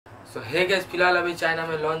सो hey guys, फिलहाल अभी China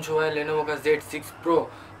में लॉन्च हुआ है लेनोवो का Z6 Pro।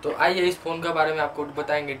 तो आइए इस फ़ोन के बारे में आपको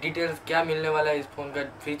बताएंगे डिटेल्स, क्या मिलने वाला है इस फ़ोन का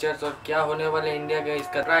फीचर्स और क्या होने वाला है इंडिया का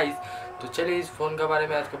इसका प्राइस। तो चलिए इस फ़ोन के बारे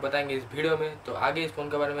में आपको बताएंगे इस वीडियो में। तो आगे इस फ़ोन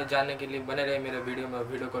के बारे में जानने के लिए बने रहे मेरे वीडियो में,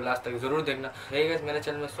 वीडियो को लास्ट तक जरूर देखना। हे गाइस, मेरे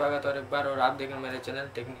चैनल में स्वागत है और एक बार, और आप देख रहे हैं मेरे चैनल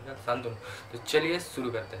टेक्निकल शांतनु। तो चलिए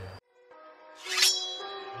शुरू करते हैं।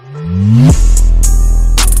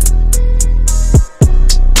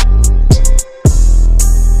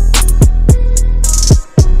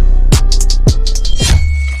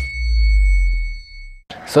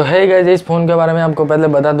 सो है गाइस, इस फ़ोन के बारे में आपको पहले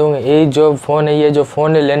बता दूंगा। ये जो फ़ोन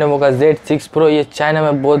है लेनोवो का Z6 Pro, ये चाइना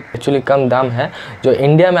में बहुत एक्चुअली कम दाम है। जो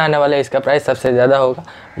इंडिया में आने वाला है इसका प्राइस सबसे ज़्यादा होगा।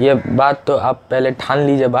 ये बात तो आप पहले ठान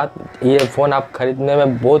लीजिए बात। ये फ़ोन आप ख़रीदने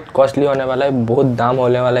में बहुत कॉस्टली होने वाला है, बहुत दाम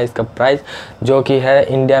होने वाला है इसका प्राइस, जो कि है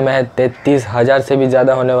इंडिया में है 33,000 से भी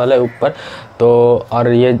ज़्यादा होने वाला है ऊपर। तो और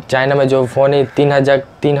ये चाइना में जो फ़ोन है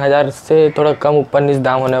 3,000 से थोड़ा कम ऊपर नीचे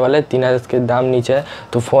दाम होने वाला है, 3,000 के दाम नीचे है।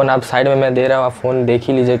 तो फ़ोन आप साइड में मैं दे रहा हूँ, आप फ़ोन देख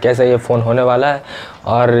ही लीजिए कैसा ये फ़ोन होने वाला है।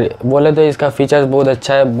 और बोले तो इसका फीचर्स बहुत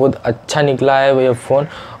अच्छा है, बहुत अच्छा निकला है ये फ़ोन।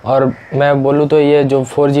 और मैं बोलूँ तो ये जो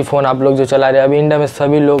 4G फ़ोन आप लोग जो चला रहे हैं अभी इंडिया में,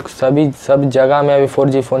 सभी लोग सब जगह में अभी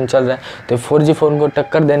 4G फ़ोन चल रहा है। तो 4G फ़ोन को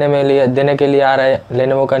टक्कर देने के लिए आ रहा है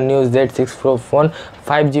लेनोवो का new Z6 Pro phone.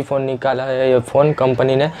 5G phone निकाला है ये फ़ोन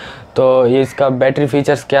कंपनी ने। तो ये इसका बैटरी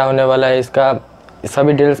फीचर्स क्या होने वाला है, इसका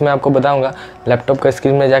सभी डिटेल्स मैं आपको बताऊंगा। लैपटॉप का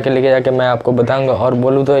स्क्रीन में लेके जाके मैं आपको बताऊंगा। और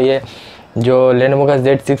बोलूँ तो ये जो लेनोवो का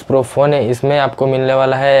Z6 Pro फ़ोन है, इसमें आपको मिलने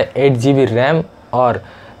वाला है 8GB रैम और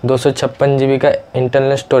 256GB का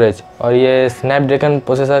इंटरनल स्टोरेज। और ये स्नैपड्रैगन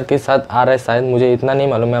प्रोसेसर के साथ आ रहा है शायद, मुझे इतना नहीं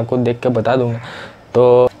मालूम, मैं आपको देख के बता दूंगा।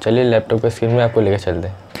 तो चलिए लैपटॉप के स्क्रीन में आपको लेकर चलते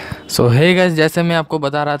हैं। सो हे गाइस, जैसे मैं आपको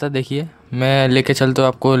बता रहा था, देखिए मैं लेके चलता हूँ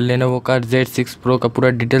आपको लेनोवो का Z6 Pro का पूरा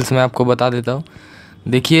डिटेल्स मैं आपको बता देता हूँ।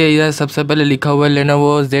 देखिए इधर सबसे पहले लिखा हुआ है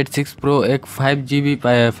लेनोवो Z6 Pro एक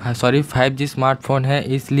 5G स्मार्टफोन है,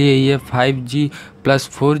 इसलिए ये 5G plus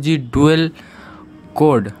 4G dual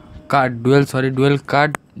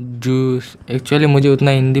card जो एक्चुअली मुझे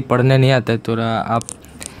उतना हिंदी पढ़ने नहीं आता है, थोड़ा आप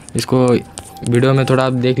इसको वीडियो में थोड़ा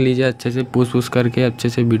आप देख लीजिए अच्छे से, पूछ करके अच्छे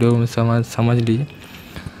से वीडियो में समझ लीजिए।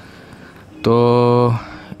 तो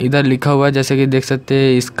इधर लिखा हुआ है जैसे कि देख सकते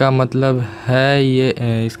हैं, इसका मतलब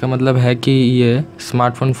है कि ये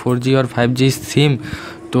स्मार्टफोन 4G और 5G सिम।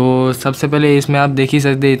 तो सबसे पहले इसमें आप देख ही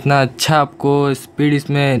सकते हैं इतना अच्छा आपको स्पीड,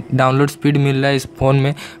 इसमें डाउनलोड स्पीड मिल रहा है इस फ़ोन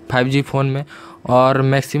में, 5G फ़ोन में। और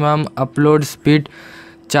मैक्सिमम अपलोड स्पीड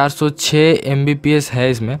 406 Mbps है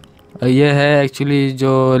इसमें। ये है एक्चुअली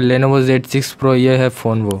जो लेनोवो Z6 Pro, ये है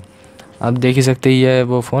फ़ोन, वो आप देख ही सकते हैं, ये है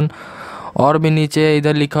वो फ़ोन। और भी नीचे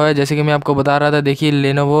इधर लिखा हुआ है जैसे कि मैं आपको बता रहा था, देखिए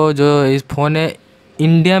लेनोवो जो इस फ़ोन है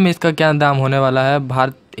इंडिया में इसका क्या दाम होने वाला है,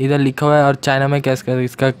 भारत इधर लिखा हुआ है, और चाइना में क्या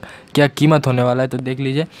इसका क्या कीमत होने वाला है। तो देख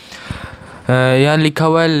लीजिए यहाँ लिखा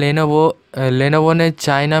हुआ है लेनोवो ने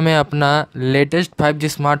चाइना में अपना latest 5G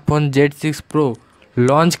smartphone Z6 Pro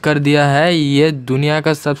launch कर दिया है। ये दुनिया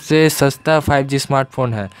का सबसे सस्ता 5G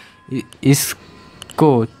स्मार्टफोन है।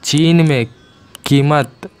 इसको चीन में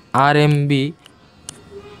कीमत RMB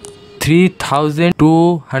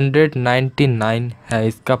 3,299 है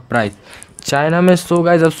इसका प्राइस चाइना में। सो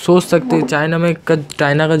गाइस, अब सोच सकते हैं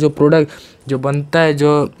चाइना का जो प्रोडक्ट जो बनता है,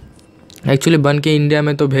 जो एक्चुअली बन के इंडिया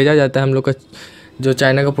में तो भेजा जाता है, हम लोग का जो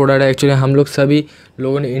चाइना का प्रोडक्ट है, एक्चुअली हम लोग सभी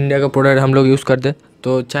लोगों ने इंडिया का प्रोडक्ट हम लोग यूज़ करते हैं।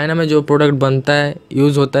 तो चाइना में जो प्रोडक्ट बनता है,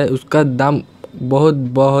 यूज़ होता है, उसका दाम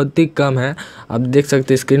बहुत ही कम है। आप देख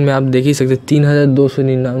सकते हैं स्क्रीन में, आप देख ही सकते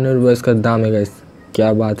 3,299 रुपये इसका दाम है गाइस,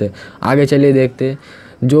 क्या बात है। आगे चलिए देखते हैं,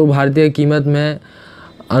 जो भारतीय कीमत में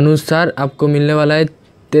अनुसार आपको मिलने वाला है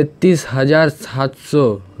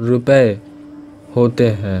 33,700 रुपये होते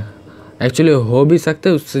हैं। एक्चुअली हो भी सकते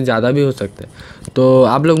हैं, उससे ज़्यादा भी हो सकते हैं। तो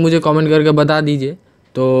आप लोग मुझे कमेंट करके बता दीजिए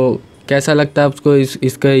तो कैसा लगता है आपको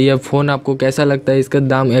इसका ये फ़ोन, आपको कैसा लगता है, इसका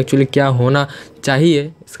दाम एक्चुअली क्या होना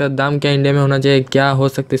चाहिए, इसका दाम क्या इंडिया में होना चाहिए, क्या हो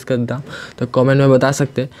सकता है इसका दाम, तो कमेंट में बता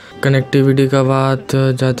सकते हैं। कनेक्टिविटी का बात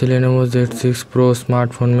जाती लेनोवो Z6 Pro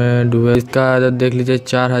स्मार्टफोन में डुअल, इसका देख लीजिए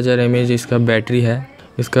 4000 mAh इसका बैटरी है।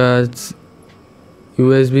 इसका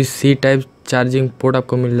USB-C टाइप चार्जिंग पोर्ट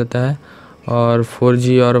आपको मिल जाता है, और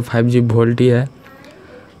 4G और 5G वोल्टी है।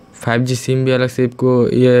 5G सिम भी अलग से आपको,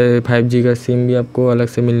 ये 5G का सिम भी आपको अलग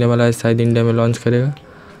से मिलने वाला है, शायद इंडिया में लॉन्च करेगा।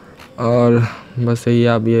 और बस यही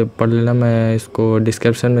आप ये पढ़ लेना, मैं इसको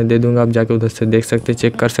डिस्क्रिप्शन में दे दूंगा, आप जाके उधर से देख सकते,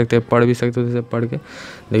 चेक कर सकते, पढ़ भी सकते, उधर से पढ़ के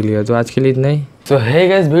देख लिया। तो आज के लिए इतना ही। तो है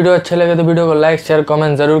गाइस, वीडियो अच्छा लगे तो वीडियो को लाइक शेयर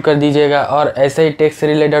कमेंट जरूर कर दीजिएगा। और ऐसे ही टेक से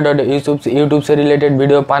रिलेटेड और यूट्यूब से रिलेटेड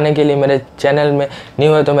वीडियो पाने के लिए मेरे चैनल में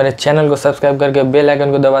न्यू है तो मेरे चैनल को सब्सक्राइब करके बेल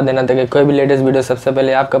आइकन को दबा देना, ताकि कोई भी लेटेस्ट वीडियो सबसे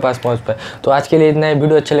पहले आपके पास पहुँच पाए। तो आज के लिए इतना ही।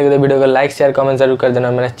 वीडियो अच्छा लगे तो वीडियो को लाइक शेयर कमेंट जरूर कर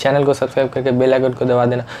देना, मेरे चैनल को सब्सक्राइब करके बेल आइकन को दबा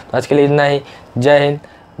देना। तो आज के लिए इतना ही। जय हिंद,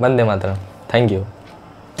 वंदे मातरम। Thank you.